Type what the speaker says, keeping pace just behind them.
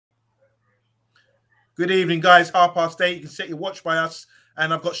Good evening, guys. 8:30. You can set your watch by us.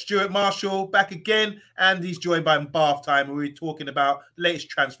 And I've got Stuart Marshall back again, and he's joined by Bath Time, where we're talking about latest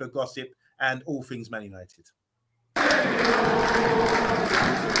transfer gossip and all things Man United.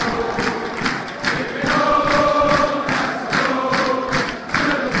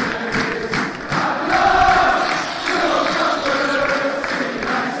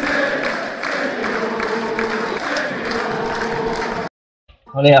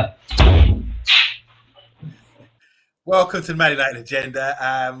 Oh, yeah. Welcome to the Man United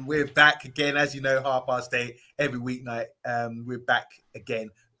Agenda. We're back again, as you know, 8:30 every weeknight. We're back again.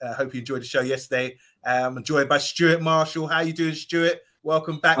 Hope you enjoyed the show yesterday. I'm joined by Stuart Marshall. How you doing, Stuart?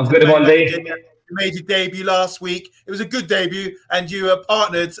 Welcome back. I'm good, Omundi. You made your debut last week. It was a good debut, and you were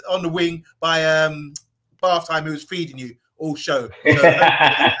partnered on the wing by Bath Time, who was feeding you all show.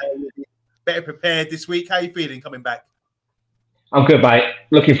 So better prepared this week. How are you feeling coming back? I'm good, mate.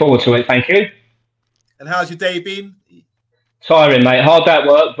 Looking forward to it. Thank you. And how's your day been? Tiring, mate. Hard day at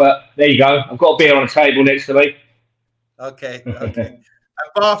work, but there you go. I've got a beer on the table next to me. Okay. And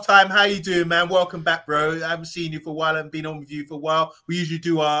Bath Time, how you doing, man? Welcome back, bro. I haven't seen you for a while. I haven't been on with you for a while. We usually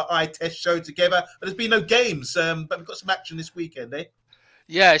do our eye test show together, but there's been no games. But we've got some action this weekend, eh?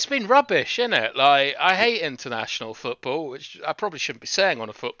 Yeah, it's been rubbish, isn't it? Like, I hate international football, which I probably shouldn't be saying on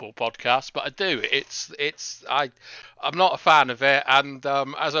a football podcast, but I do. I'm not a fan of it, and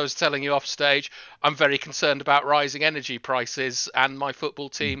as I was telling you off stage, I'm very concerned about rising energy prices and my football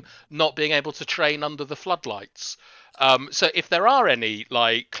team not being able to train under the floodlights. So if there are any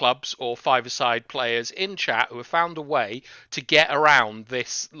clubs or five-a-side players in chat who have found a way to get around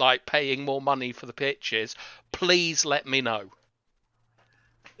this, paying more money for the pitches, please let me know.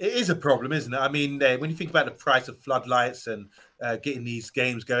 It is a problem, isn't it? I mean, when you think about the price of floodlights and getting these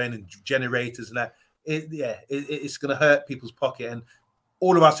games going and generators and that, it's going to hurt people's pocket. And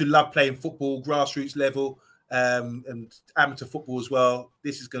all of us who love playing football, grassroots level, and amateur football as well,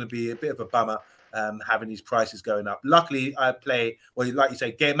 this is going to be a bit of a bummer having these prices going up. Luckily, I play, well, like you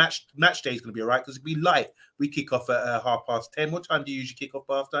say, match day is going to be all right because it'll be light. We kick off at 10:30. What time do you usually kick off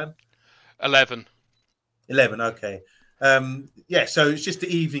Bath Time? 11. 11, okay. So it's just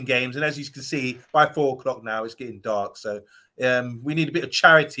the evening games, and as you can see, by 4:00 now, it's getting dark. So we need a bit of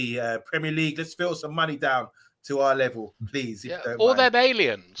charity. Premier League, let's fill some money down to our level, please. All them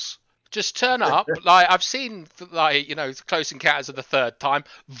aliens just turn up. I've seen, Close Encounters of the Third Time.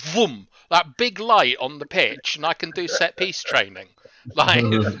 Vroom, that big light on the pitch, and I can do set piece training.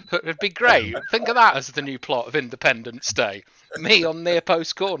 It'd be great. Think of that as the new plot of Independence Day. Me on near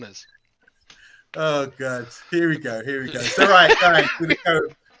post corners. Oh God! Here we go. So right, we're gonna go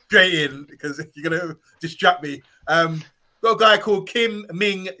straight in because you're gonna distract me. Got a guy called Kim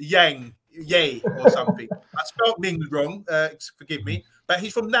Min-jae or something. I spelled Ming wrong. Forgive me, but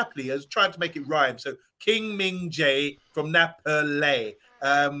he's from Napoli. I was trying to make it rhyme. So King Min-jae from Napoli.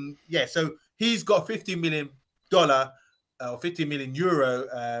 So he's got a $50 million or 50 million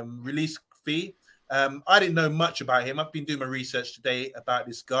euro release fee. I didn't know much about him. I've been doing my research today about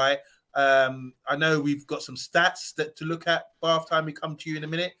this guy. I know we've got some stats to look at. Bath Time, we come to you in a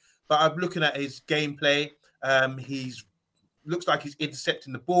minute, but I'm looking at his gameplay. He's looks like he's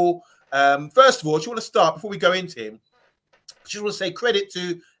intercepting the ball. First of all, I just want to start before we go into him. I just want to say credit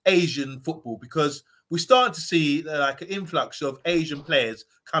to Asian football because we're starting to see an influx of Asian players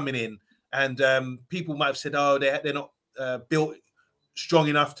coming in, and people might have said, "Oh, they're not built strong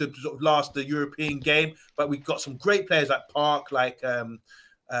enough to sort of last the European game," but we've got some great players like Park,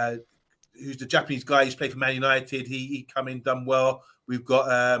 who's the Japanese guy who's played for Man United. He come in, done well. We've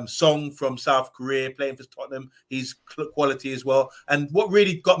got Song from South Korea playing for Tottenham. He's quality as well. And what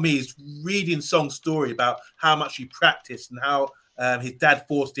really got me is reading Song's story about how much he practiced and how his dad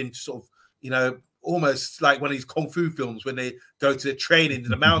forced him to sort of, almost like one of these kung fu films when they go to the training in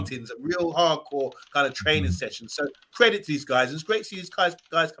the mountains, a real hardcore kind of training session. So credit to these guys. And it's great to see these guys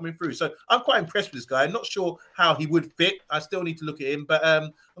coming through. So I'm quite impressed with this guy. I'm not sure how he would fit. I still need to look at him. But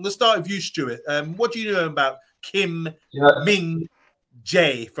I'm going to start with you, Stuart. What do you know about Kim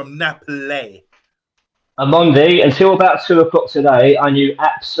Min-jae from Napoli? Omundi, until about 2:00 today, I knew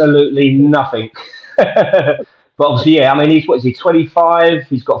absolutely nothing. But obviously, he's 25?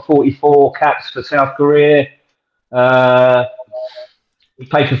 He's got 44 caps for South Korea. He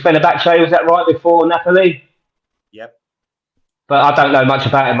played for Fenerbahce, was that right, before Napoli? Yep. But I don't know much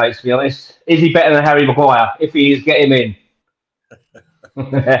about him, mate, to be honest. Is he better than Harry Maguire? If he is, get him in.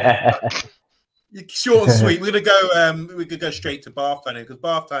 Short and sweet. We're gonna go straight to Bath Time because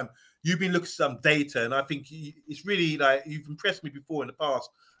Bath Time, you've been looking at some data, and I think it's really you've impressed me before in the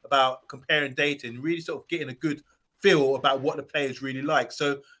past about comparing data and really sort of getting a good feel about what the players really like.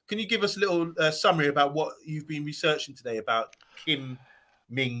 So can you give us a little summary about what you've been researching today about Kim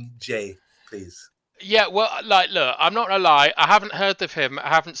Min-jae, please? Yeah, well, like, look, I'm not gonna lie. I haven't heard of him. I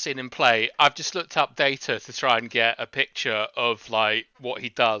haven't seen him play. I've just looked up data to try and get a picture of like what he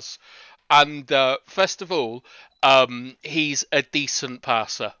does. And first of all, he's a decent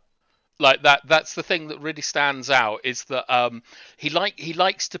passer. Like that's the thing that really stands out is that he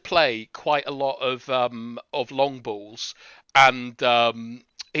likes to play quite a lot of long balls, and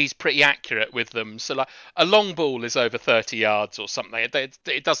he's pretty accurate with them. So like a long ball is over 30 yards or something.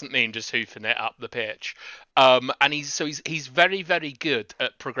 It doesn't mean just hoofing it up the pitch. And he's very, very good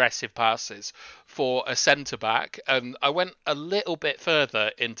at progressive passes for a centre back. And I went a little bit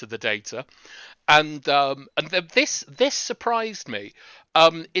further into the data, and this surprised me.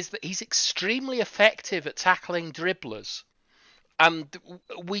 Is that he's extremely effective at tackling dribblers, and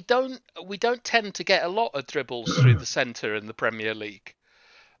we don't tend to get a lot of dribbles through the centre in the Premier League.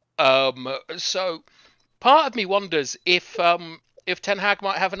 So part of me wonders if Ten Hag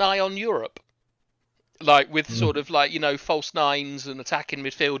might have an eye on Europe, like with sort of like, you know, false nines and attacking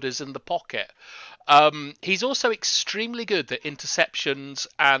midfielders in the pocket. He's also extremely good at interceptions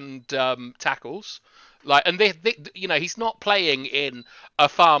and tackles. Like, and you know, he's not playing in a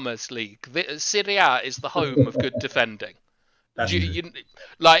farmers' league. Serie A is the home of good defending.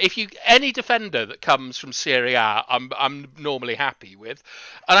 Like, if any defender that comes from Serie A, I'm normally happy with.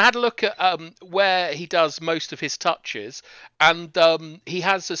 And I had a look at where he does most of his touches, and he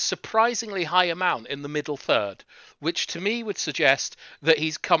has a surprisingly high amount in the middle third, which to me would suggest that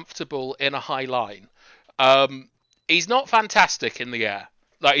he's comfortable in a high line. He's not fantastic in the air.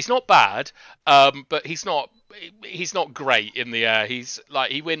 Like, he's not bad, but he's not great in the air. He's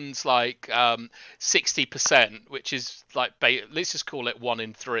like, he wins like 60%, which is like, let's just call it 1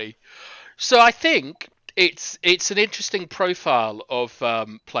 in 3. So I think it's an interesting profile of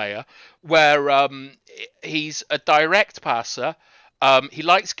player where he's a direct passer. He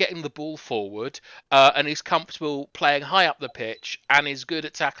likes getting the ball forward, and he's comfortable playing high up the pitch, and is good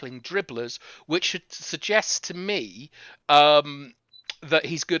at tackling dribblers, which should suggest to me that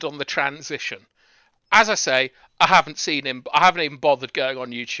he's good on the transition. As I say, I haven't seen him. I haven't even bothered going on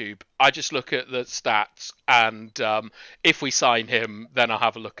YouTube. I just look at the stats, and if we sign him, then I'll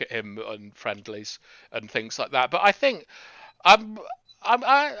have a look at him on friendlies and things like that. But I think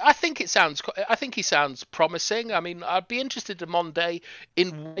I think he sounds promising. I mean, I'd be interested, Omundi,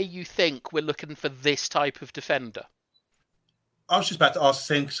 in where you think we're looking for this type of defender. I was just about to ask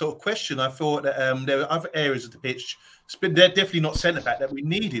the same sort of question. I thought that there were other areas of the pitch, but they're definitely not centre-back that we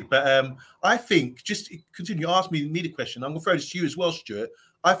needed. But I think, just continue to ask me the question. I'm going to throw this to you as well, Stuart.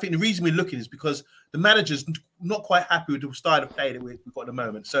 I think the reason we're looking is because the manager's not quite happy with the style of play that we've got at the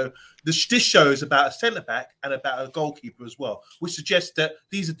moment. So this shows about a centre-back and about a goalkeeper as well, which suggests that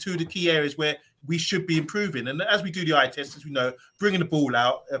these are two of the key areas where we should be improving. And as we do the eye tests, as we know, bringing the ball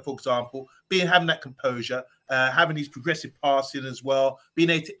out, for example, having that composure, having these progressive passing as well,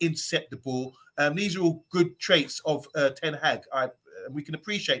 being able to intercept the ball. These are all good traits of Ten Hag. We can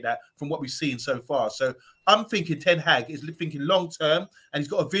appreciate that from what we've seen so far. So I'm thinking Ten Hag is thinking long term, and he's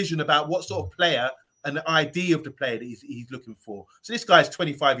got a vision about what sort of player and the idea of the player that he's looking for. So this guy's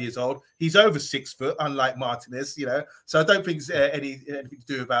 25 years old. He's over 6 foot, unlike Martinez, you know. So I don't think it's anything to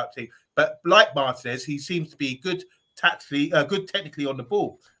do about him. But like Martinez, he seems to be good tactically, good technically on the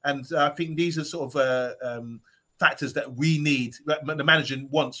ball. And I think these are sort of factors that we need, that the manager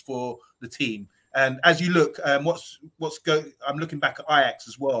wants for the team. And as you look, I'm looking back at Ajax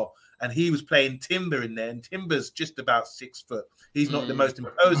as well, and he was playing Timber in there, and Timber's just about 6 foot. He's not the most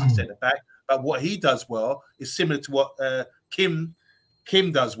imposing centre back, but what he does well is similar to what Kim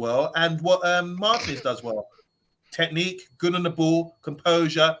does well, and what Martinez does well. Technique, good on the ball,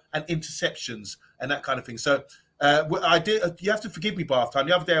 composure, and interceptions, and that kind of thing. So you have to forgive me, Bath Time.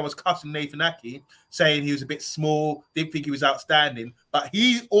 The other day I was cussing Nathan Aki, saying he was a bit small, didn't think he was outstanding, but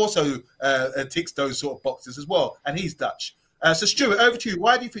he also ticks those sort of boxes as well, and he's Dutch. So Stuart, over to you.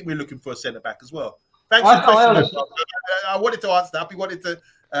 Why do you think we're looking for a centre-back as well? Thanks for the question. I wanted to answer that. We wanted to...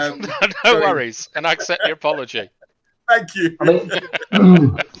 no worries, and I accept your apology. Thank you. I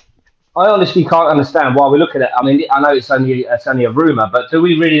mean, I honestly can't understand why we're looking at it. I mean, I know it's only a rumour, but do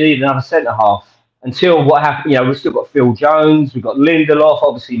we really need another centre-half? Until what happened, you know, we've still got Phil Jones, we've got Lindelof,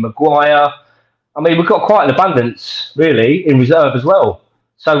 obviously Maguire. I mean, we've got quite an abundance, really, in reserve as well.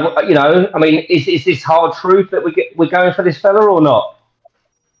 So, you know, I mean, is this hard truth that we're going for this fella or not?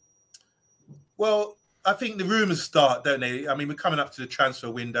 Well, I think the rumours start, don't they? I mean, we're coming up to the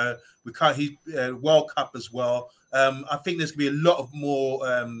transfer window. He's World Cup as well. I think there's going to be a lot of more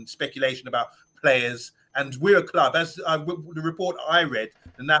speculation about players And we're a club, as the report I read,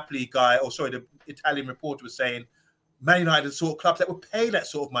 the Napoli guy, or sorry, the Italian reporter was saying, Man United are the sort of clubs that would pay that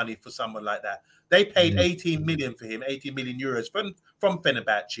sort of money for someone like that. They paid 18 million for him, 18 million euros from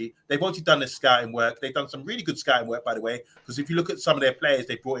Fenerbahce. They've obviously done their scouting work. They've done some really good scouting work, by the way, because if you look at some of their players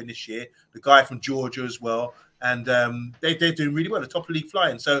they brought in this year, the guy from Georgia as well, and they're doing really well, the top of the league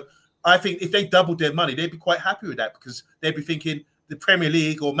flying. So I think if they doubled their money, they'd be quite happy with that, because they'd be thinking the Premier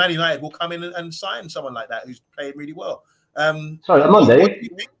League or Man United will come in and sign someone like that who's playing really well. Sorry, Omundi.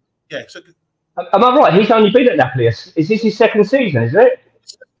 Yeah, so am I right? He's only been at Napoli. Is this his second season, is it?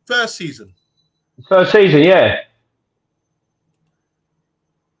 First season. First season, yeah.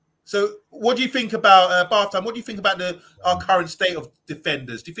 So what do you think about, Bartram, what do you think about our current state of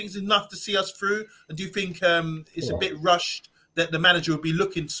defenders? Do you think it's enough to see us through? And do you think it's a bit rushed that the manager would be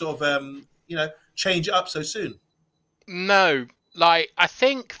looking to sort of, change it up so soon? No. Like, I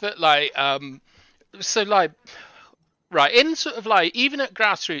think that, like, right, in sort of like, even at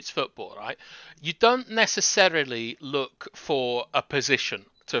grassroots football, right, you don't necessarily look for a position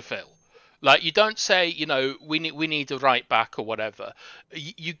to fill. Like, you don't say, we need a right back or whatever.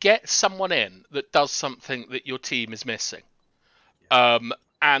 You get someone in that does something that your team is missing.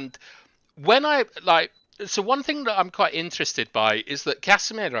 And when so one thing that I'm quite interested by is that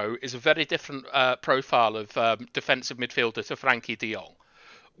Casemiro is a very different profile of defensive midfielder to Frankie de Jong.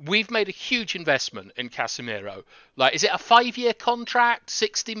 We've made a huge investment in Casemiro. Like, is it a 5-year contract,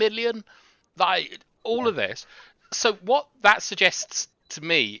 60 million? Like, all of this. So what that suggests to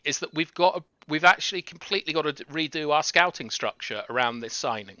me is that we've actually completely got to redo our scouting structure around this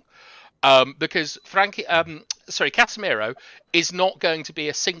signing. Because Casemiro is not going to be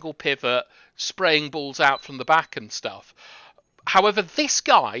a single pivot spraying balls out from the back and stuff. However, this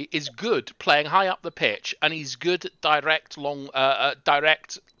guy is good playing high up the pitch, and he's good at direct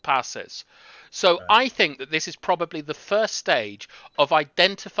passes. So I think that this is probably the first stage of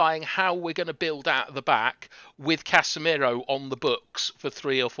identifying how we're going to build out of the back with Casemiro on the books for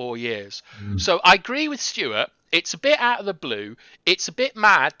 3 or 4 years. So I agree with Stuart. It's a bit out of the blue. It's a bit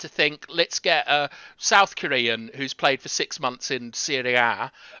mad to think, let's get a South Korean who's played for 6 months in Serie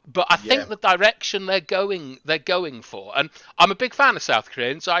A. But I think the direction they're going for, and I'm a big fan of South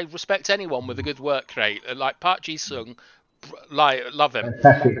Koreans. I respect anyone with a good work rate, like Park Ji-sung. Love him.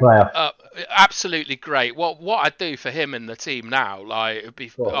 Fantastic player. Absolutely great. What I'd do for him in the team now, like, it'd be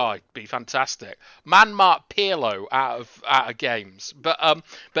fantastic. Man mark Pirlo out of games. But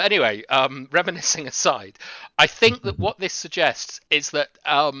anyway, reminiscing aside, I think that what this suggests is that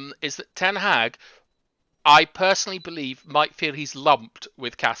Ten Hag, I personally believe, might feel he's lumped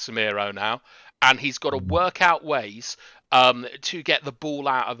with Casemiro now, and he's got to work out ways to get the ball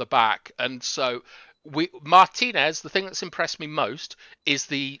out of the back. And so Martinez, the thing that's impressed me most is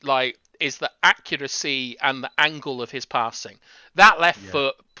the accuracy and the angle of his passing. That left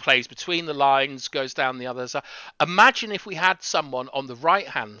foot plays between the lines, goes down the other side. Imagine if we had someone on the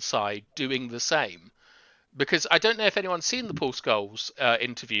right-hand side doing the same. Because I don't know if anyone's seen the Paul Scholes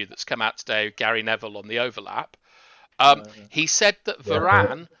interview that's come out today with Gary Neville on the overlap. He said that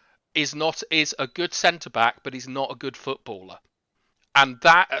Varane is a good centre-back, but he's not a good footballer. And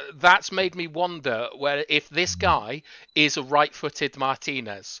that's made me wonder if this guy is a right-footed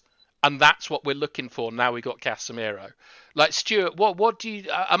Martinez, and that's what we're looking for now. We got Casemiro. Like, Stuart, what do you?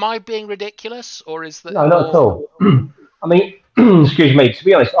 Am I being ridiculous, or is that? No, not at all. I mean, excuse me. To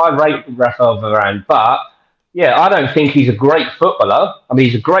be honest, I rate Rafael Varane, but yeah, I don't think he's a great footballer. I mean,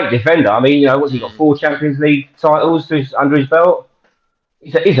 he's a great defender. I mean, what's he got? 4 Champions League titles under his belt.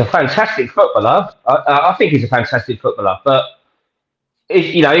 He's a fantastic footballer. I think he's a fantastic footballer, but.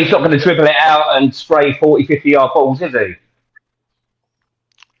 He's not going to dribble it out and spray 40, 50-yard balls, is he?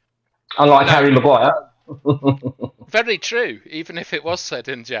 Unlike Harry Maguire. Very true, even if it was said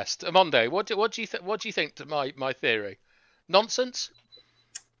in jest. Omundi, what do you think to my theory? Nonsense?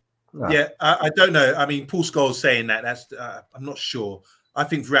 No. Yeah, I don't know. I mean, Paul Scholes saying that. I'm not sure. I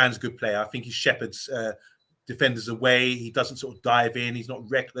think Varane's a good player. I think he shepherds defenders away. He doesn't sort of dive in. He's not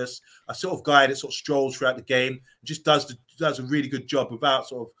reckless. A sort of guy that sort of strolls throughout the game, just does a really good job without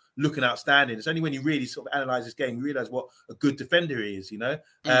sort of looking outstanding. It's only when you really sort of analyze this game, you realize what a good defender he is.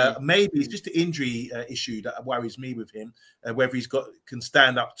 Maybe it's just the injury issue that worries me with him. Whether can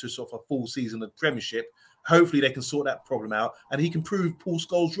stand up to sort of a full season of Premiership. Hopefully they can sort that problem out, and he can prove Paul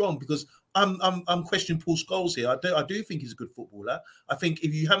Scholes wrong, because I'm questioning Paul Scholes here. I do think he's a good footballer. I think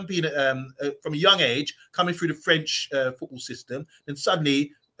if you haven't been from a young age coming through the French football system, then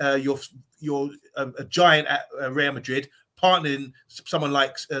suddenly you're a giant at Real Madrid, partnering someone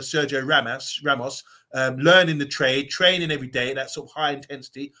like Sergio Ramos, learning the trade, training every day at that sort of high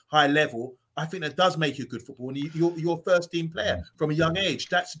intensity, high level. I think that does make you a good footballer. And you're a first-team player from a young age.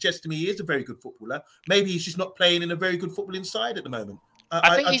 That suggests to me he is a very good footballer. Maybe he's just not playing in a very good footballing side at the moment.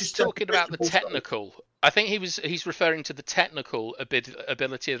 I think he's talking about the technical. I think he's referring to the technical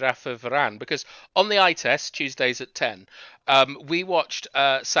ability of Rafa Varane, because on the eye test Tuesdays at 10, we watched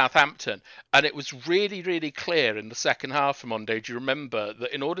Southampton, and it was really, really clear in the second half from Omundi. Do you remember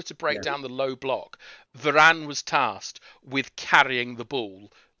that in order to break down the low block, Varane was tasked with carrying the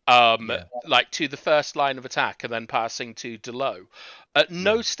ball like to the first line of attack and then passing to Delo. At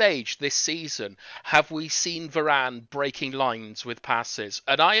no stage this season have we seen Varane breaking lines with passes,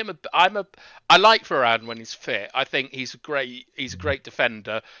 and I like Varane when he's fit. I think he's a great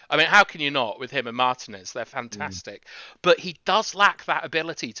defender. I mean, how can you not with him and Martinez? They're fantastic, but he does lack that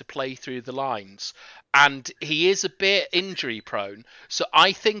ability to play through the lines, and he is a bit injury prone. So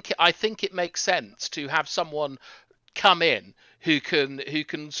I think it makes sense to have someone come in who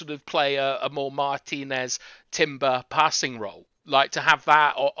can sort of play a more Martinez Timber passing role. Like to have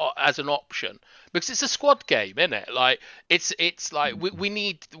that or as an option, because it's a squad game, isn't it? Like it's like we're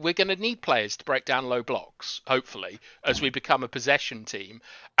going to need players to break down low blocks, hopefully, as we become a possession team.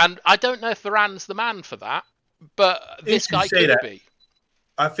 And I don't know if Varane's the man for that, but this guy could be.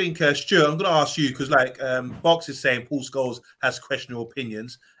 I think, Stuart, I'm going to ask you, because like Box is saying Paul Scholes has questionable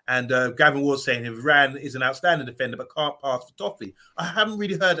opinions, and Gavin Ward's saying if Varane is an outstanding defender but can't pass for Toffee. I haven't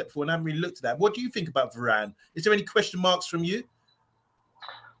really heard that before and I haven't really looked at that. What do you think about Varane? Is there any question marks from you?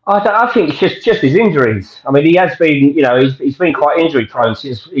 I think it's just his injuries. I mean, he has been, he's been quite injury prone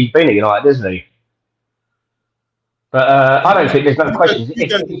since he's been at United, hasn't he? But I don't think there's no question.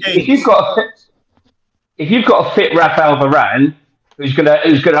 If you've got a fit Raphael Varane, who's gonna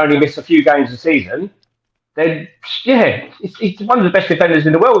only miss a few games a season, then he's one of the best defenders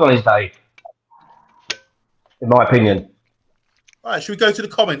in the world on his day, in my opinion. All right, should we go to the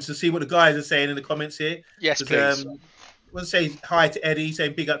comments and see what the guys are saying in the comments here? Yes, please. I want to say hi to Eddie,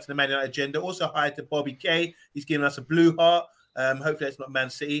 saying big up to the Man United agenda. Also hi to Bobby K. He's giving us a blue heart. Hopefully that's not Man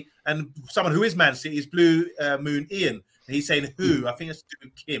City. And someone who is Man City is Blue Moon Ian. And he's saying who? I think that's to do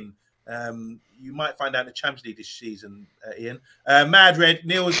with Kim. You might find out in the Champions League this season, Ian. Mad Red,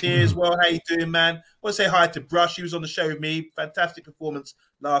 Neil's here as well. How you doing, man? I want to say hi to Brush. He was on the show with me. Fantastic performance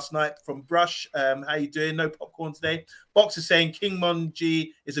last night from Brush. How you doing? No popcorn today. Box is saying King Min-jae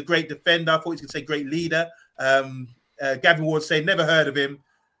is a great defender. I thought he was going to say great leader. Gavin Ward saying never heard of him.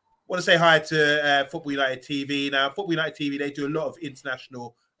 Want to say hi to Football United TV. Now, Football United TV, they do a lot of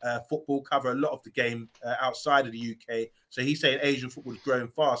international football, cover a lot of the game outside of the UK. So he's saying Asian football is growing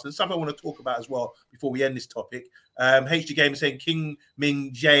fast. And something I want to talk about as well before we end this topic. HD Game is saying King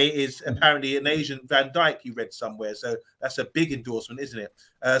Min-jae is apparently an Asian Van Dijk, he read somewhere. So that's a big endorsement, isn't it?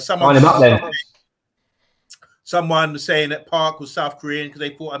 Someone saying that Park was South Korean because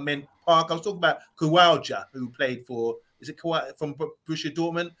they thought I meant Park. I was talking about Kawalja, who played for, is it from Borussia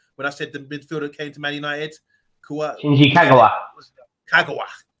Dortmund? When I said the midfielder came to Man United, Shinji Kagawa. Kagawa,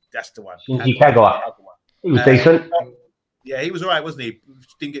 that's the one. Shinji Kagawa. He was decent. Yeah, he was all right, wasn't he?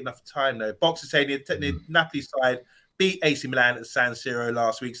 Didn't get enough time though. Box is saying the Napoli side beat AC Milan at San Siro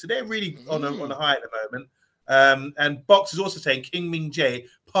last week, so they're really on a high at the moment. And Box is also saying King Min-jae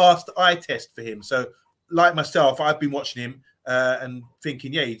passed the eye test for him. So, like myself, I've been watching him and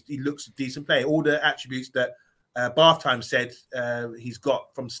thinking, yeah, he looks a decent player. All the attributes that Bath Time said he's got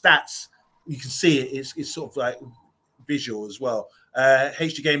from stats, you can see it. It's sort of like visual as well.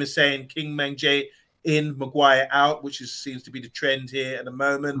 HD Game is saying King Min-jae in, Maguire out, which seems to be the trend here at the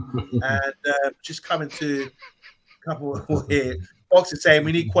moment. And just coming to a couple more here. Box is saying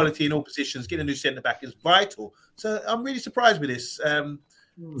we need quality in all positions. Getting a new centre back is vital. So I'm really surprised with this.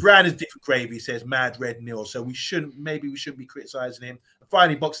 Varane is different gravy, says Mad Red Nil. So we shouldn't be criticising him. And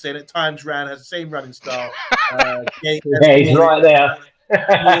finally, Box saying at times Varane has the same running style. Yeah, he's right there.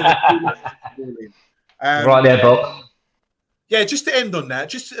 Right there, Box. Yeah, just to end on that,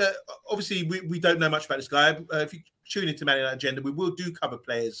 just obviously we don't know much about this guy. If you tune into Man United Agenda, we will do cover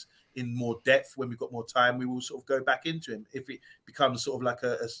players in more depth when we've got more time. We will sort of go back into him if it becomes sort of like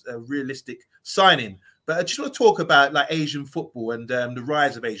a realistic signing. But I just want to talk about like Asian football and the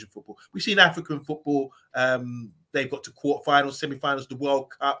rise of Asian football. We've seen African football. They've got to quarterfinals, semi-finals, the World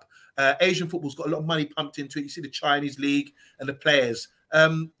Cup. Asian football's got a lot of money pumped into it. You see the Chinese league and the players.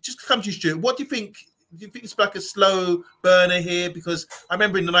 Just to come to you, Stuart, what do you think? Do you think it's like a slow burner here? Because I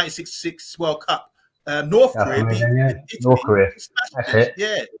remember in the 1966 World Cup, North Korea beat Italy. North Korea. That's it.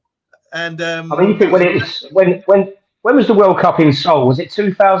 Yeah. And I mean, you think when was the World Cup in Seoul? Was it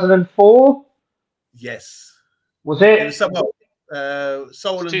 2004? Yes. Was it? It was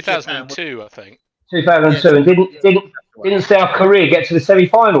Seoul and 2002, Japan. I think. 2002, and Didn't South Korea get to the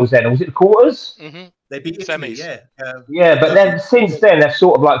semi-finals then, or was it the quarters? Mm-hmm. They beat Italy, yeah. Yeah, but then since then they've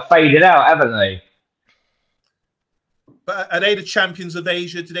sort of like faded out, haven't they? But are they the champions of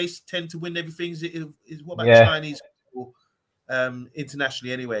Asia? Do they tend to win everything? What about Chinese football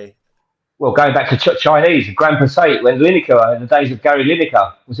internationally anyway? Well, going back to Chinese, Grand Passate, when Lineker, in the days of Gary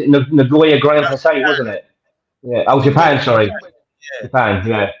Lineker, was it Nagoya Grand Passate, wasn't it? Yeah. Oh, Japan, sorry. Yeah. Japan,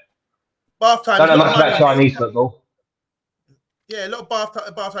 yeah. Bath time. Don't know much about Chinese football. Yeah, a lot of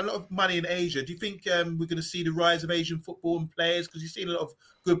bath time, a lot of money in Asia. Do you think we're going to see the rise of Asian football and players? Because you've seen a lot of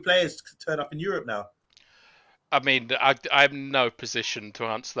good players turn up in Europe now. I mean, I'm in no position to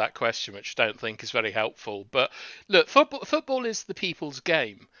answer that question, which I don't think is very helpful. But look, football is the people's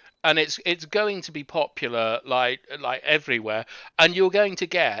game, and it's going to be popular like everywhere, and you're going to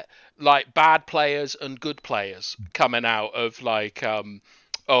get like bad players and good players coming out of like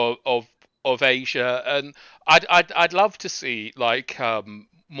of Asia, and I'd love to see like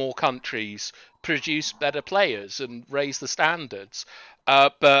more countries produce better players and raise the standards,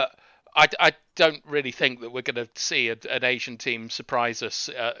 but I don't really think that we're going to see an Asian team surprise us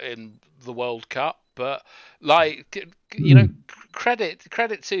in the World Cup. But like, you know, credit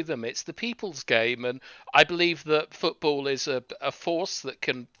to them. It's the people's game, and I believe that football is a force that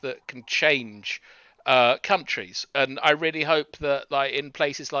can change countries. And I really hope that, like in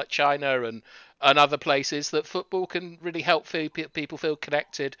places like China and other places, that football can really help people feel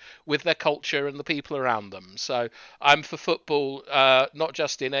connected with their culture and the people around them. So I'm for football, not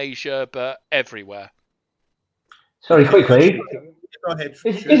just in Asia but everywhere. Sorry, quickly. Go ahead.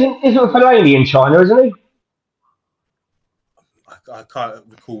 Isn't Fellaini in China, isn't he? I can't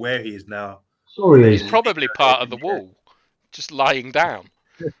recall where he is now. Sure he is. He's probably part of the wall, just lying down.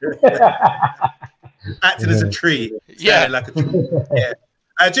 Acting as a tree. Yeah. Like a tree. Yeah.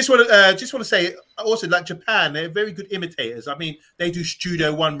 I just want to say also, like Japan, they're very good imitators. I mean, they do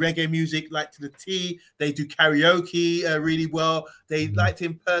Studio One reggae music like to the T. They do karaoke really well. They like to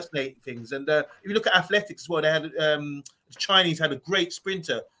impersonate things. And if you look at athletics as well, they had the Chinese had a great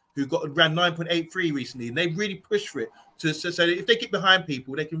sprinter who ran 9.83 recently, and they really pushed for it. So if they get behind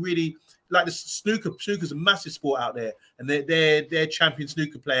people, they can really, like the snooker. Snooker's a massive sport out there, and their champion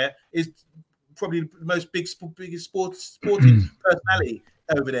snooker player is probably the most biggest sporting personality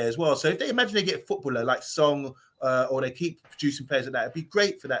over there as well. So if they imagine they get a footballer like Song, or they keep producing players like that, it'd be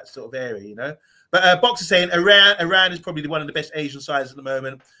great for that sort of area, you know. But Box is saying Iran is probably one of the best Asian sides at the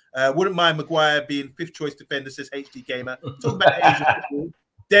moment. Wouldn't mind Maguire being fifth choice defender, says HD Gamer. Talking about Asian football,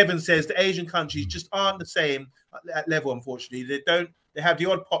 Devon says the Asian countries just aren't the same at level, unfortunately. They have the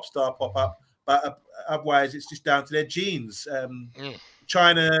odd pop star pop up, but otherwise it's just down to their genes.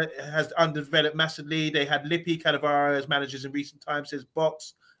 China has underdeveloped massively. They had Lippi, Cannavaro as managers in recent times, says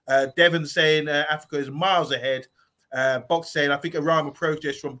Box. Devon saying Africa is miles ahead. Box saying, I think Iran will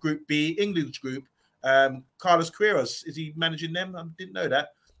progress from Group B, England's group. Carlos Queiroz, is he managing them? I didn't know that.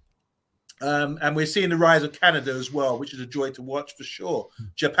 And we're seeing the rise of Canada as well, which is a joy to watch for sure.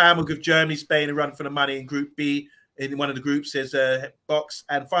 Japan will give Germany, Spain a run for the money in Group B. In one of the groups, says Box.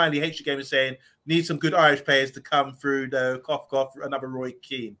 And finally, HG Game is saying, need some good Irish players to come through, though. Cough, cough, another Roy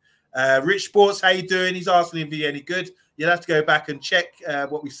Keane. Rich Sports, how you doing? He's asking if he's any good. You'll have to go back and check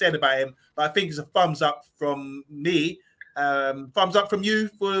what we said about him. But I think it's a thumbs up from me. Thumbs up from you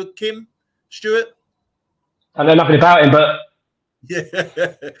for Kim, Stuart? I know nothing about him, but... Yeah.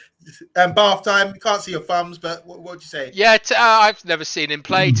 And bath time, you can't see your thumbs, but what would you say? Yeah, I've never seen him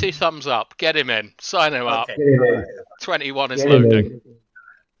play. 2 thumbs up. Get him in. Sign him up. 21 is loading.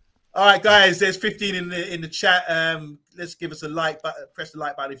 All right, guys, there's 15 in the chat. Let's give us a like button, press the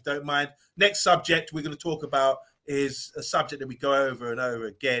like button if you don't mind. Next subject we're going to talk about is a subject that we go over and over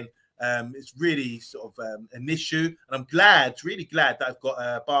again. It's really sort of an issue, and I'm really glad that I've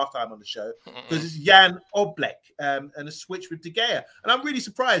got Bath Time on the show, because it's Jan Oblak and a switch with De Gea. And I'm really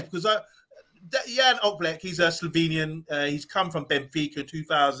surprised because Jan Oblak, he's a Slovenian. He's come from Benfica in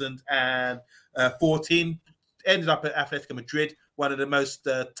 2014, ended up at Atletico Madrid, one of the most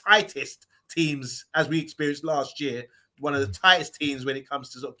tightest teams, as we experienced last year, one of the tightest teams when it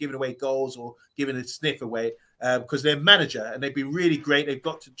comes to sort of giving away goals or giving a sniff away, because they're manager, and they've been really great. They've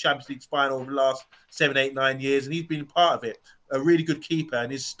got to the Champions League final over the last 7, 8, 9 years, and he's been part of it. A really good keeper,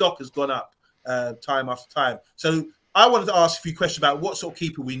 and his stock has gone up time after time. So I wanted to ask a few questions about what sort of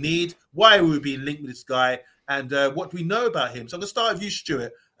keeper we need, why are we being linked with this guy, and what do we know about him. So I'm going to start with you,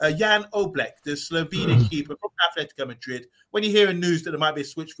 Stuart. Jan Oblak, the Slovenian keeper from Atletico Madrid. When you hear news that there might be a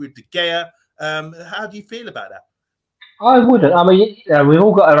switch with De Gea, how do you feel about that? I wouldn't. I mean, we've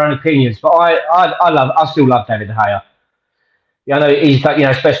all got our own opinions, but I still love David De Gea. Yeah, I know he's,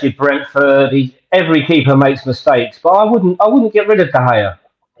 especially Brentford. every keeper makes mistakes, but I wouldn't get rid of De Gea.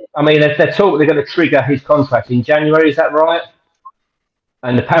 I mean, they're talking they're going to trigger his contract in January. Is that right?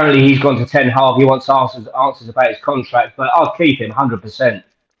 And apparently he's gone to Ten Hag. He wants answers about his contract, but I'll keep him 100%.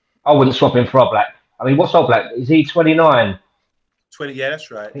 I wouldn't swap him for Oblak. I mean, what's Oblak? Is he 29? 20, yeah, that's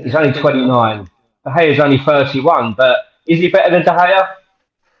right. I think he's only 29. De Gea's only 31, but is he better than De Gea?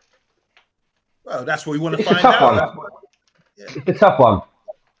 Well, that's what we want to find out. Yeah. It's a tough one.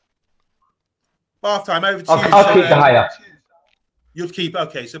 Bath time, over to you. I'll keep De Gea. You'll keep,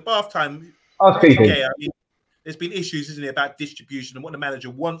 okay, so bath time. I'll keep him. I mean, there's been issues, isn't it, about distribution and what the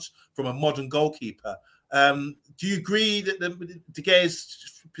manager wants from a modern goalkeeper. Do you agree that De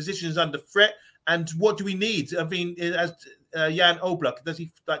Gea's position is under threat? And what do we need? I mean, as Jan Oblak, does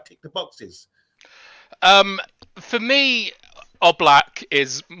he tick the boxes? For me, Oblak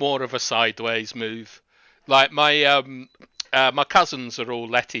is more of a sideways move. Like my cousins are all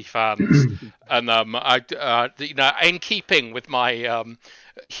Letty fans, and in keeping with my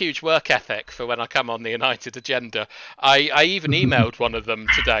huge work ethic for when I come on the United agenda, I even emailed one of them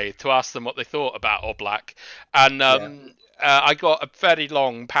today to ask them what they thought about Oblak, and I got a very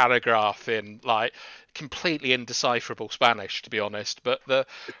long paragraph in completely indecipherable Spanish, to be honest. But the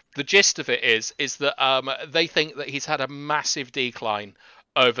gist of it is that they think that he's had a massive decline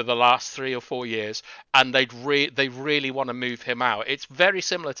over the last 3 or 4 years, and they really want to move him out. It's very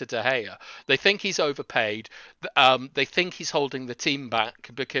similar to De Gea. They think he's overpaid. They think he's holding the team back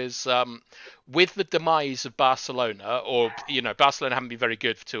because with the demise of Barcelona, or Barcelona haven't been very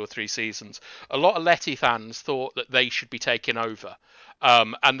good for 2 or 3 seasons, a lot of Letty fans thought that they should be taking over.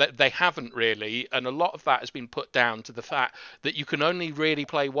 And that they haven't really, and a lot of that has been put down to the fact that you can only really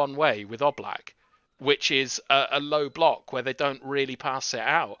play one way with Oblak, which is a low block where they don't really pass it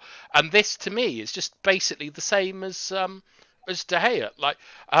out. And this, to me, is just basically the same as De Gea.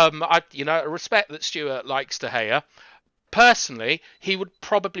 I respect that Stuart likes De Gea. Personally, he would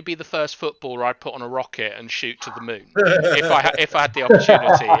probably be the first footballer I'd put on a rocket and shoot to the moon if I had the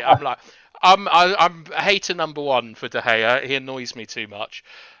opportunity. I'm hater number 1 for De Gea. He annoys me too much.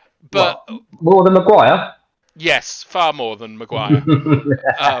 But more than Maguire? Yes, far more than Maguire.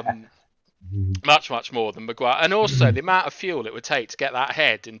 Much more than Maguire, and also the amount of fuel it would take to get that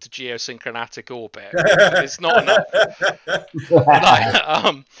head into geosynchronatic orbit. It's not enough.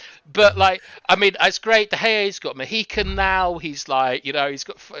 It's great. De Gea's got Mohican now. He's he's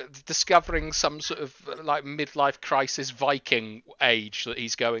got discovering some sort of midlife crisis Viking age that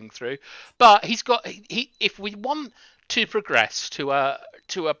he's going through. But if we want to progress to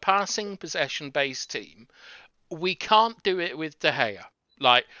a passing possession based team, we can't do it with De Gea.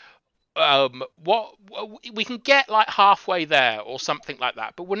 We can get halfway there or something like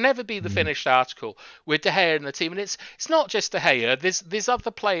that, but we'll never be the finished article with De Gea in the team. And it's not just De Gea. There's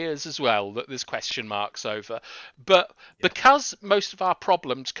other players as well that there's question marks over. But because most of our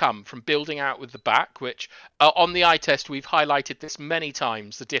problems come from building out with the back, which on the eye test we've highlighted this many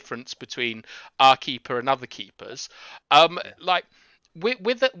times, the difference between our keeper and other keepers.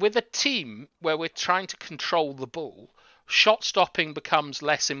 With a team where we're trying to control the ball, shot stopping becomes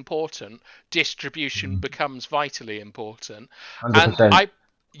less important. Distribution becomes vitally important. 100%. And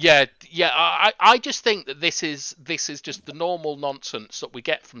I just think that this is just the normal nonsense that we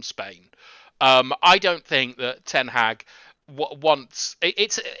get from Spain. I don't think that Ten Hag wants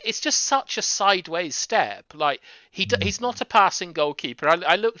it's just such a sideways step. He's not a passing goalkeeper.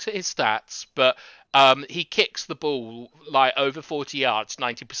 I looked at his stats, but he kicks the ball over 40 yards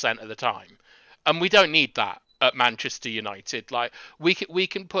 90% of the time, and we don't need that at Manchester United. We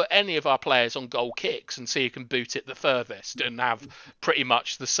can put any of our players on goal kicks and see who can boot it the furthest and have pretty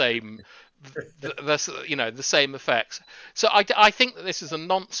much the same the same effects. So I think that this is a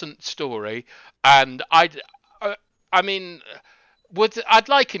nonsense story, and I'd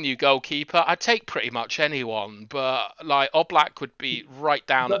like a new goalkeeper. I'd take pretty much anyone, but Oblak would be right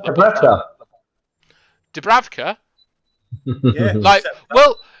down at the bottom. Dubravka? Yeah.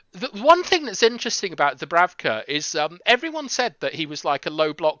 The one thing that's interesting about Dubravka is everyone said that he was a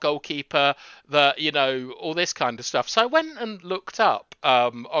low block goalkeeper, that all this kind of stuff. So I went and looked up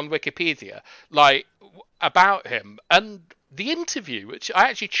on Wikipedia about him, and the interview, which I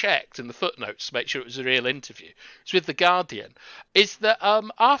actually checked in the footnotes to make sure it was a real interview, it's with The Guardian, is that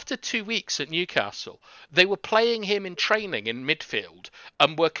after 2 weeks at Newcastle, they were playing him in training in midfield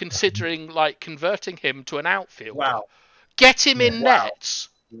and were considering converting him to an outfielder. Wow. Get him in nets.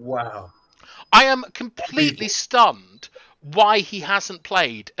 Wow. I am completely stunned why he hasn't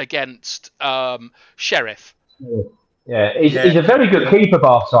played against Sheriff. Yeah, he's a very good keeper,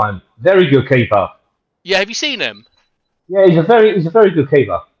 Bath time. Very good keeper. Yeah, have you seen him? Yeah, he's a very good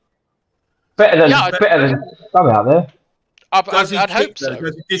keeper. better than some out there. I'd hope so.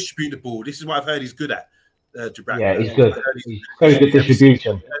 Does he distribute the ball? This is what I've heard he's good at. Jabrak. Yeah, he's good. He's very good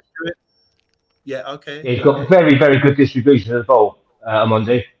distribution. Yeah, okay. Yeah, he's got very, very good distribution of the ball,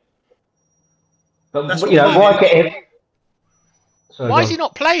 Omundi. But why get him? Sorry, why is he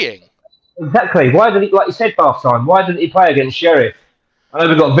not playing? Exactly. Why did he? Like you said last time, why didn't he play against Sheriff? I know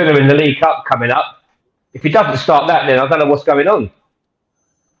we've got Villa in the League Cup coming up. If he doesn't start that, then I don't know what's going on.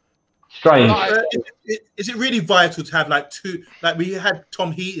 Strange. Is it really vital to have like two? Like we had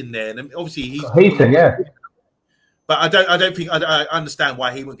Tom Heaton there, and obviously he's Heaton, yeah. But I don't think I understand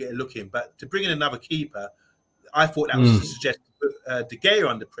why he won't get a look in. But to bring in another keeper, I thought that was to suggest to put De Gea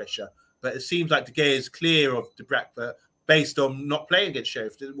under pressure. But it seems like De Gea is clear of De Brakpa based on not playing against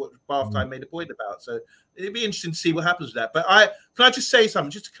Sheriff. What Bath Time made a point about. So it'd be interesting to see what happens with that. But can I just say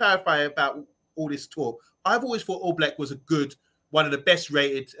something just to clarify about all this talk? I've always thought Oblak was one of the best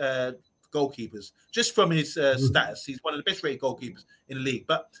rated goalkeepers, just from his status. He's one of the best rated goalkeepers in the league.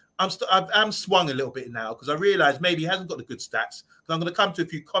 But I'm swung a little bit now because I realise maybe he hasn't got the good stats. Because I'm going to come to a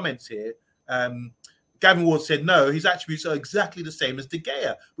few comments here. Gavin Ward said no, his attributes are exactly the same as De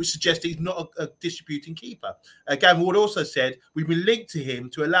Gea, which suggests he's not a distributing keeper. Gavin Ward also said we've been linked to him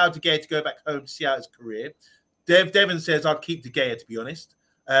to allow De Gea to go back home to see out his career. Devon says I'd keep De Gea, to be honest.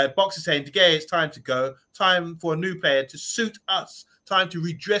 Box is saying De Gea, it's time to go. Time for a new player to suit us. Time to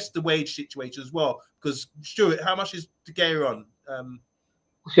redress the wage situation as well. Because Stuart, how much is De Gea on?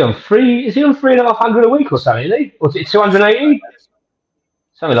 Is he on 3,500 a week or something? Is he? Or is it 280?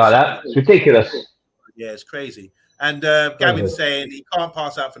 Something like that. It's ridiculous. Yeah, it's crazy. And Gavin's saying he can't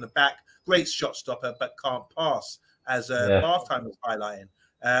pass out from the back. Great shot stopper, but can't pass, as Bath Time was highlighting.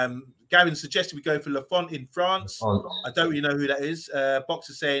 Gavin suggested we go for Lafont in France. I don't really know who that is. Box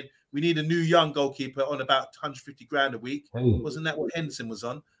is saying we need a new young goalkeeper on about 150 grand a week. Wasn't that what Henderson was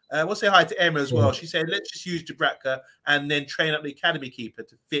on? We'll say hi to Emma as well. She said, let's just use Dubravka and then train up the academy keeper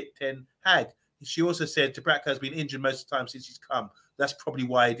to fit Ten Hag. She also said Dubravka has been injured most of the time since he's come. That's probably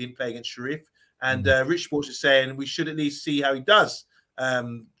why he didn't play against Sheriff. And Rich Sports is saying we should at least see how he does.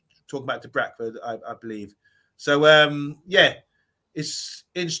 Talking about Dubravka, I believe. So, yeah, it's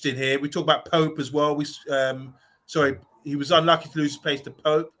interesting here. We talk about Pope as well. He was unlucky to lose his place to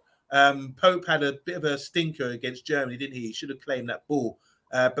Pope. Pope had a bit of a stinker against Germany, didn't he? He should have claimed that ball.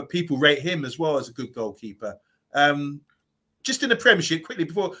 But people rate him as well as a good goalkeeper. Just in the Premiership, quickly,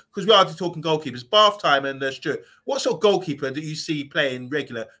 because we are talking goalkeepers, Bath Time and Stuart, what sort of goalkeeper do you see playing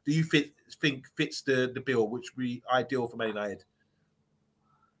regular? Do you think fits the bill, which would be ideal for Man United?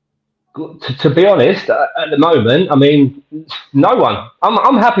 To be honest, at the moment, I mean, no one.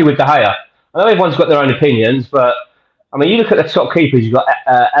 I'm happy with De Gea. I know everyone's got their own opinions, but I mean, you look at the top keepers. You've got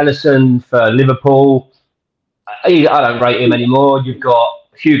Alisson for Liverpool. I don't rate him anymore. You've got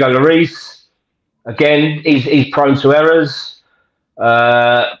Hugo Lloris. Again, he's prone to errors.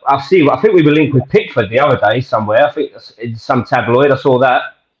 I think we were linked with Pickford the other day somewhere. I think in some tabloid I saw that.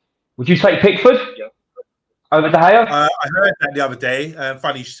 Would you take Pickford over De Gea? I heard that the other day.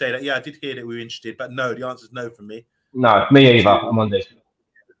 Funny you should say that. Yeah, I did hear that we were interested, but no, the answer is no from me. No, me either. I'm on this.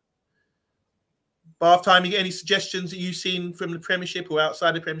 Bath Time, you get any suggestions that you've seen from the Premiership or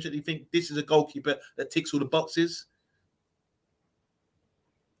outside the Premiership? Do you think this is a goalkeeper that ticks all the boxes?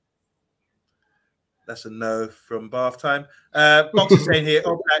 That's a no from Bath Time. Box is saying here,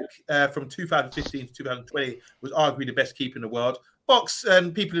 Oblak from 2015 to 2020 was arguably the best keeper in the world. Box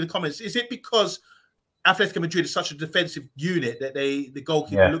and people in the comments, is it because Atletico Madrid is such a defensive unit that the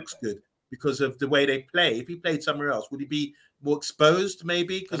goalkeeper looks good because of the way they play? If he played somewhere else, would he be more exposed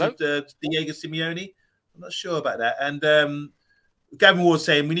maybe because of the Diego Simeone? I'm not sure about that. And Gavin Ward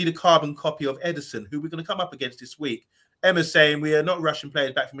saying we need a carbon copy of Edison, who we're going to come up against this week. Emma's saying we are not rushing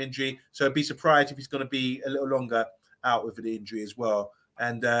players back from injury, so I'd be surprised if he's going to be a little longer out with the injury as well.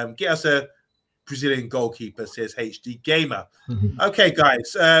 And get us a Brazilian goalkeeper, says HD Gamer. Okay,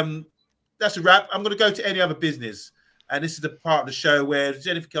 guys, that's a wrap. I'm going to go to any other business. And this is the part of the show where if there's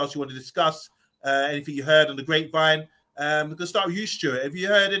anything else you want to discuss, anything you heard on the grapevine. We're going to start with you, Stuart. Have you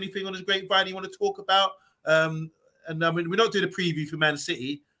heard anything on the grapevine you want to talk about? And I mean, we're not doing a preview for Man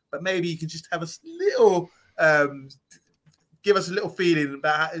City, but maybe you can just have a little... give us a little feeling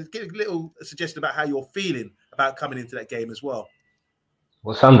about, give a little suggestion about how you're feeling about coming into that game as well.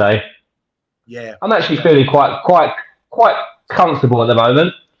 Well, Sunday. Yeah, I'm actually feeling quite comfortable at the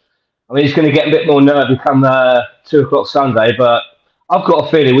moment. I mean, it's going to get a bit more nervy come 2 o'clock Sunday, but I've got a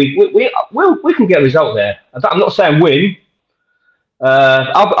feeling we can get a result there. I'm not saying win.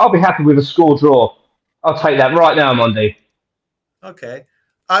 I'll be happy with a score draw. I'll take that right now, Monday. Okay.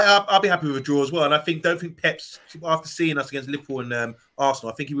 I'll be happy with a draw as well. And I don't think Pep's, after seeing us against Liverpool and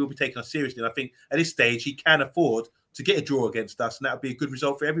Arsenal, I think he will be taking us seriously. And I think at this stage he can afford to get a draw against us, and that would be a good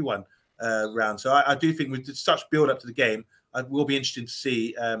result for everyone round. So I do think with such build up to the game, it will be interesting to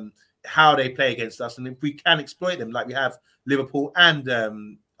see how they play against us, and if we can exploit them like we have Liverpool and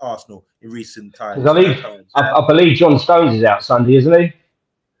Arsenal in recent times. I believe John Stones is out Sunday, isn't he?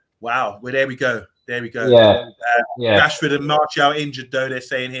 Wow. Well, there we go. There we go. Yeah. Rashford and Martial injured, though, they're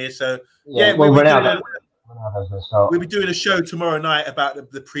saying here. So, well, we'll be doing a show tomorrow night about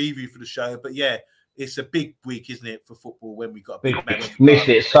the preview for the show. But, yeah, it's a big week, isn't it, for football when we got a big match. Missed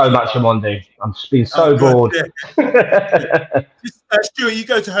it so much, Omundi. I'm been so bored. Yeah. Stuart, you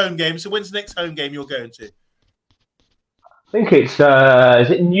go to home games. So when's the next home game you're going to? I think it's, is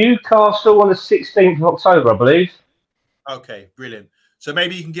it Newcastle on the 16th of October, I believe. Okay, brilliant. So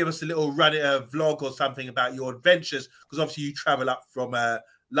maybe you can give us a little vlog or something about your adventures, because obviously you travel up from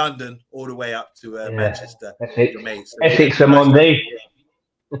London all the way up to Manchester. Essex, Omundi.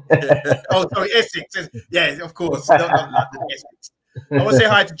 Oh, sorry, Essex. Yeah, of course. Not London, Essex. I want to say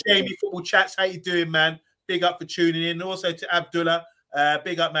hi to Jamie, Football Chats. How you doing, man? Big up for tuning in. And also to Abdullah.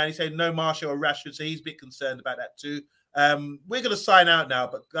 Big up, man. He said no Martial or Rashford, so he's a bit concerned about that too. We're going to sign out now,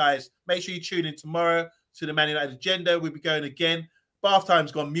 but guys, make sure you tune in tomorrow to the Man United Agenda. We'll be going again. Bath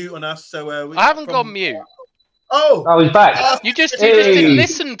Time's gone mute on us, so I haven't gone mute. Oh, he's back. You just didn't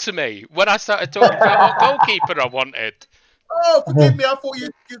listen to me when I started talking about what goalkeeper I wanted. Oh, forgive me. I thought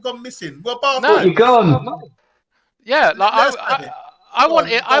you'd gone missing. Well, Bath, no, you're gone. Yeah, like I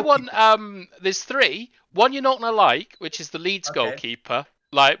want. There's three. One you're not gonna like, which is the Leeds goalkeeper,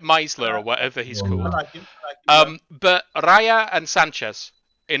 like Meisler or whatever he's called. I like him. But Raya and Sanchez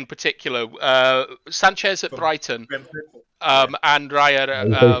in particular. Sanchez at Brighton. And Raya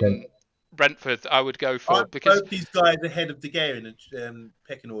at Brentford, I would go for, because both these guys ahead of De Gea in the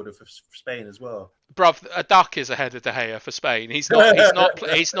pecking order for Spain as well. Bruv, a duck is ahead of De Gea for Spain. He's not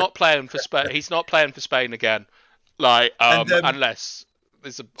playing for Spain. He's not playing for Spain again. Like unless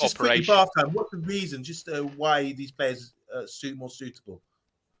there's an operation. Bath Time. What's the reason? Just why these players more suitable?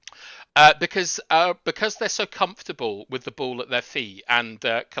 Because they're so comfortable with the ball at their feet and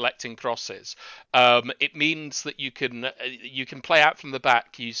collecting crosses, it means that you can play out from the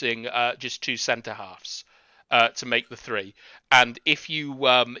back using just two centre halves to make the three. And if you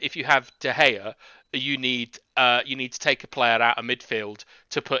have De Gea, you need to take a player out of midfield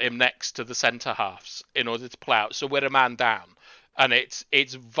to put him next to the centre halves in order to play out. So we're a man down, and it's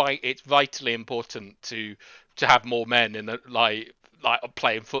vitally important to have more men in like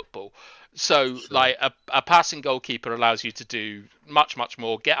playing football. So sure. Like a passing goalkeeper allows you to do much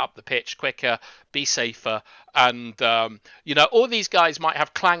more, get up the pitch quicker, be safer, and all these guys might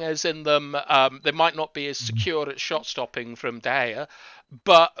have clangers in them. They might not be as secure at shot stopping from De Gea,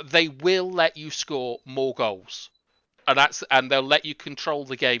 but they will let you score more goals, and they'll let you control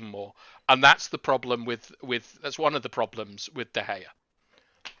the game more. And that's the problem that's one of the problems with De Gea.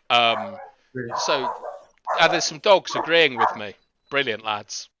 So there's some dogs agreeing with me. Brilliant,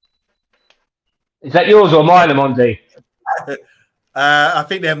 lads. Is that yours or mine, Omundi? I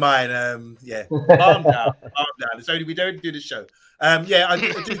think they're mine. Yeah. Calm down. It's only we don't do the show. Yeah, I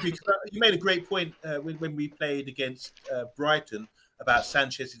do agree. You made a great point when we played against Brighton about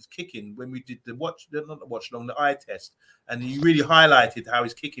Sanchez's kicking when we did the eye test, and you really highlighted how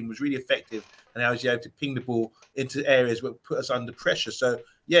his kicking was really effective and how he was able to ping the ball into areas that put us under pressure. So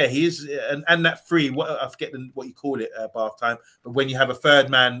yeah, he is, and that free. I forget what you call it, Bath Time. But when you have a third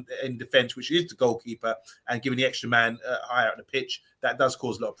man in defence, which is the goalkeeper, and giving the extra man higher up the pitch, that does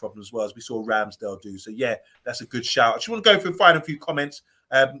cause a lot of problems as well, as we saw Ramsdale do. So yeah, that's a good shout. I just want to go through final few comments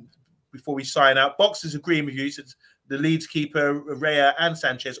before we sign out. Box is agreeing with you. Since the Leeds keeper, Raya and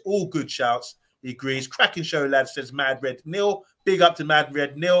Sanchez, all good shouts. He agrees. Cracking show, lads, says Mad Red Nil. Big up to Mad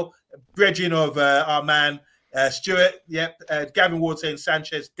Red Nil. Bridging of our man, Stuart. Yep. Gavin Ward saying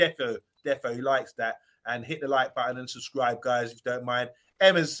Sanchez, defo. He likes that. And hit the like button and subscribe, guys, if you don't mind.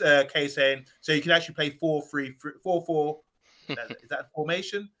 Emma's case saying, so you can actually play 4-3, 4-4. Is that a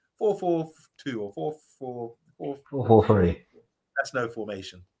formation? 4-4-2 or 4-4. 4-4-3. That's no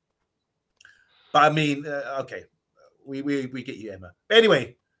formation. But I mean, okay. We get you, Emma. But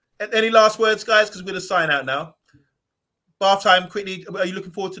anyway, any last words, guys? Because we're going to sign out now. Bath Time, quickly. Are you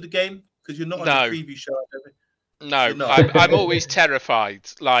looking forward to the game? Because you're not on the preview show. No, I'm always terrified,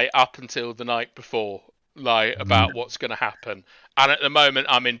 like up until the night before, like about what's going to happen. And at the moment,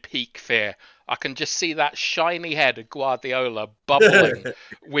 I'm in peak fear. I can just see that shiny head of Guardiola bubbling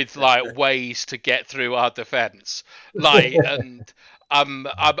with like ways to get through our defence. Like, and I'm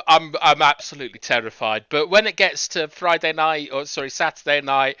absolutely terrified. But when it gets to Saturday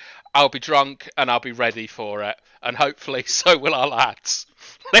night, I'll be drunk and I'll be ready for it, and hopefully so will our lads.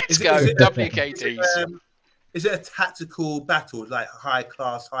 Let's go, WKTs. Is it a tactical battle, like high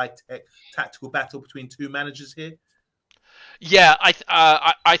class, high tech tactical battle between two managers here? Yeah,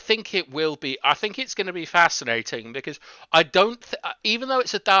 I think it will be. I think it's going to be fascinating because I don't. Even though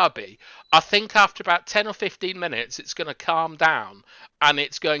it's a derby, I think after about 10 or 15 minutes, it's going to calm down and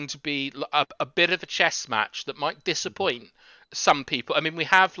it's going to be a bit of a chess match that might disappoint some people. I mean, we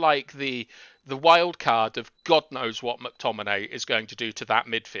have like the wild card of God knows what McTominay is going to do to that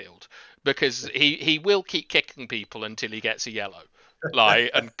midfield, because he will keep kicking people until he gets a yellow. Like,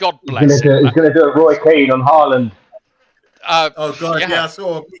 and God bless him. He's going to do a Roy Keane on Haaland. Oh God, yeah, I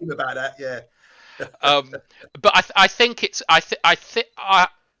saw a meme about that. Yeah, but I think it's I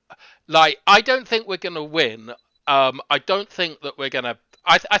don't think we're going to win. I don't think that we're going to.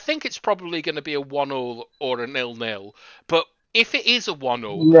 I think it's probably going to be a 1-1 or a 0-0. But if it is a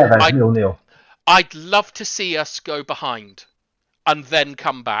 1-1, yeah, 0-0. I'd love to see us go behind and then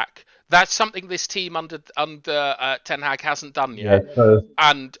come back. That's something this team under Ten Hag hasn't done yet,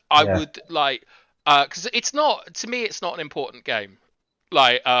 and I would like. Because it's not, to me, it's not an important game.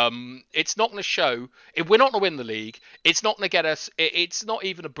 Like, it's not going to show. If we're not going to win the league, it's not going to get us. It's not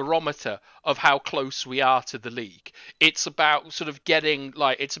even a barometer of how close we are to the league. It's about sort of getting,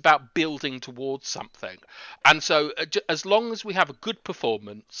 like, it's about building towards something. And so, as long as we have a good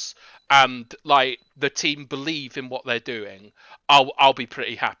performance and like the team believe in what they're doing, I'll be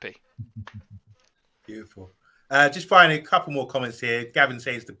pretty happy. Beautiful. Just finding a couple more comments here. Gavin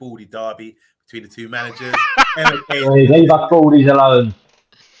says the Baldy derby between the two managers. Leave us Baldies alone.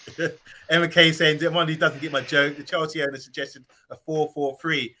 Emma Kay saying Omundi doesn't get my joke. The Chelsea owner suggested a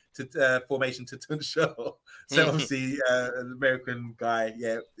 4-4-3 formation to Tuchel. So obviously, an American guy.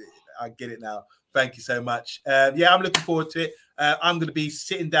 Yeah, I get it now. Thank you so much. Yeah, I'm looking forward to it. I'm going to be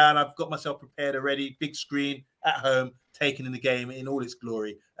sitting down. I've got myself prepared already. Big screen at home, taking in the game in all its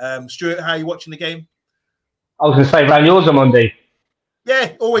glory. Stuart, how are you watching the game? I was going to say, round yours on Monday.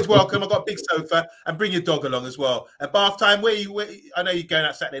 Yeah, always welcome. I've got a big sofa, and bring your dog along as well. And bath time, where I know you're going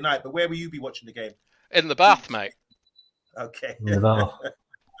out Saturday night, but where will you be watching the game? In the bath, mate. Okay. In the bath.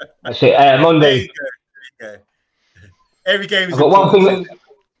 That's it. Monday. There you go. Every game is. I've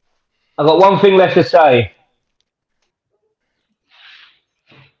got one thing left to say.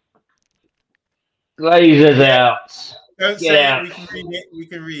 Glazers out. Don't say it. We can read it. We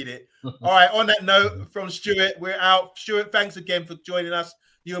can read it. All right. On that note, from Stuart, we're out. Stuart, thanks again for joining us.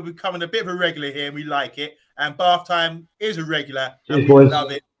 You're becoming a bit of a regular here, and we like it. And bath time is a regular. And we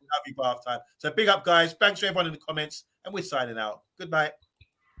love it. Love you, bath time. So big up, guys. Thanks to everyone in the comments, and we're signing out. Good night.